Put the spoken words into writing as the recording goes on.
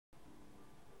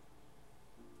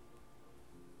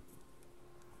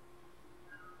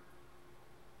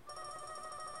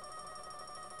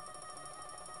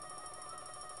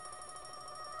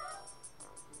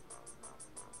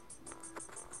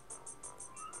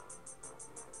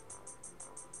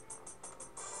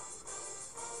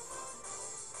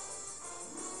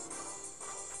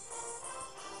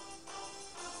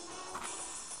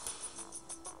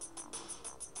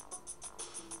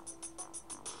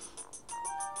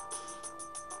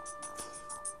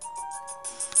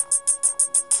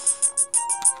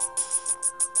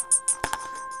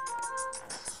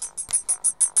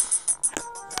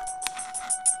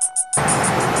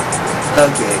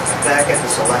Okay, back at the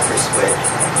selector switch.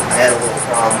 I had a little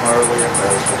problem earlier, but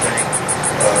I was looking.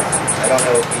 I don't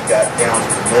know if you got down to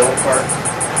the middle part.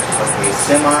 Okay,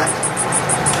 semi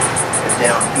is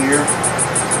down here.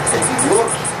 If you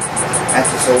look at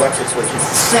the selector switch, it's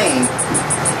the same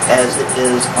as it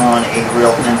is on a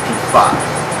real MP5.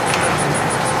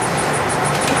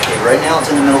 Okay, right now it's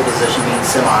in the middle position, meaning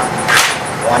semi,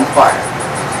 one fire.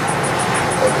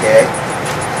 Okay,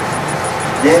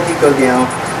 then you go down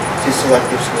to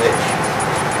selector switch,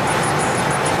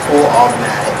 full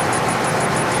automatic,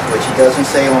 which it doesn't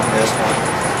say on this one,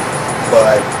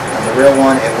 but on the real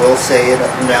one it will say it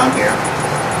up and down here.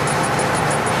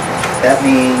 That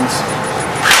means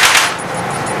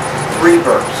 3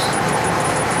 bursts.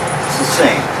 It's the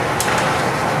same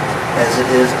as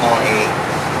it is on a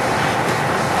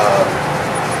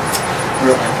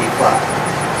real MP5.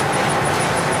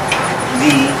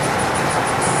 The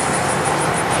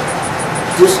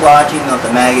dislodging of the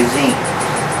magazine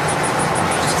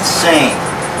is the same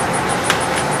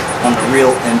on the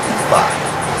real MP5.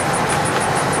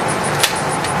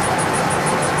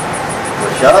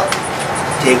 Push up,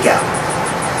 take out.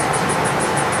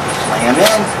 Slam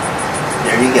in,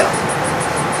 there you go.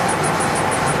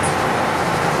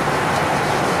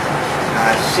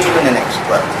 I'll see you in the next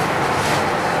clip.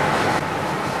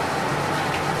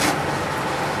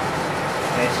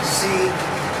 As you see,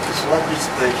 the selector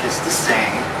switch is the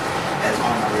same as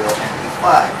on the real MP5.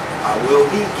 I will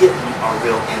be getting a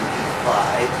real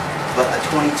MP5, but a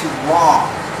 22 long,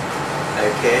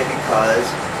 okay, because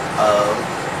of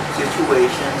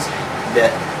situations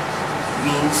that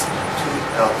means to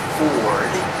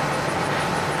afford,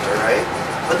 alright?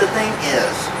 But the thing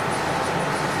is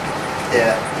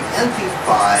that the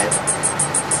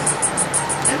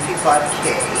MP5K,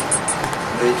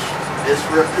 which this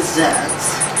represents,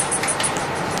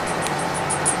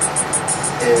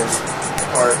 is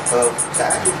part of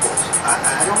tacticals.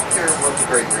 I don't care what the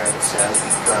Gray Rabbit says,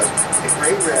 because the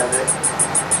Gray Rabbit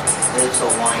is a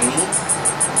whiny,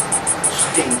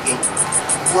 stinking,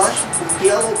 flush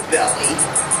yellow belly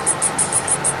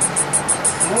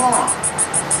moron.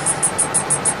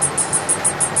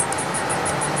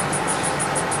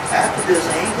 After this,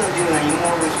 I ain't gonna do any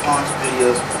more response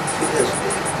videos to this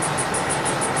video,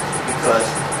 because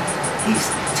he's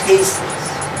tasteless.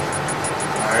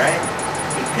 Alright?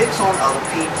 He picks on other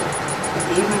people.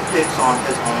 He even picks on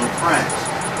his own friends.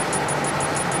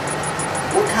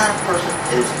 What kind of person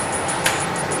is he?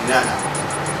 You gotta know.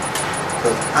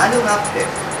 Because I do not pick.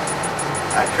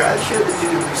 I try to show the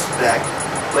dude respect,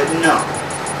 but no.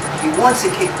 He wants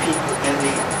to kick people in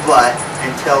the butt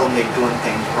and tell them they're doing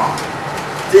things wrong.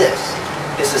 This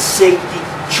is a safety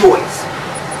choice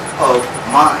of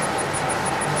mine.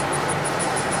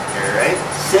 Alright?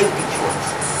 Safety choice.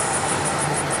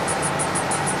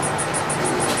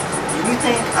 You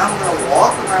think I'm going to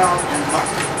walk around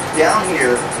down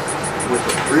here with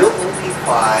a real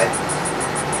MP5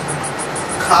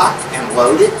 cocked and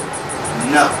loaded?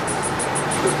 No.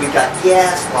 Because we got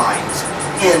gas lines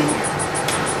in here.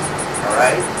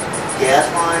 Alright? Gas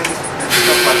lines and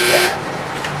stuff like that.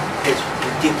 It's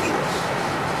ridiculous.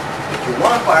 If you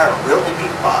want to fire a real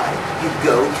MP5, you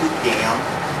go to damn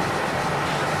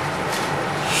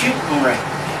shooting range.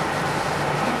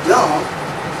 You don't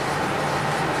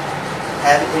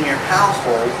have it in your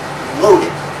household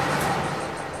loaded.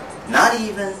 Not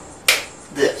even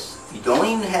this. You don't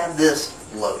even have this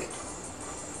loaded.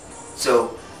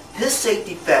 So his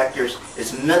safety factors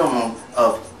is minimum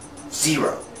of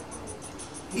 0.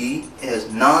 He is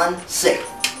non-safe.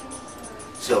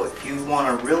 So if you want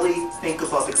to really think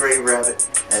about the Gray Rabbit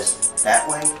as that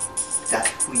way, that's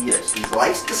who he is. He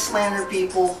likes to slander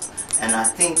people, and I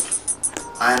think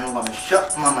I'm going to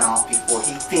shut my mouth before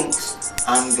he thinks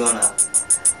I'm going to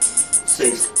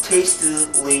say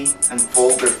tastily and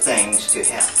vulgar things to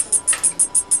him.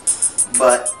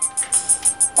 But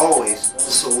always the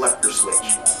selector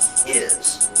switch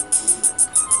is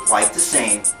like the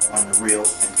same on the real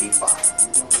MP5.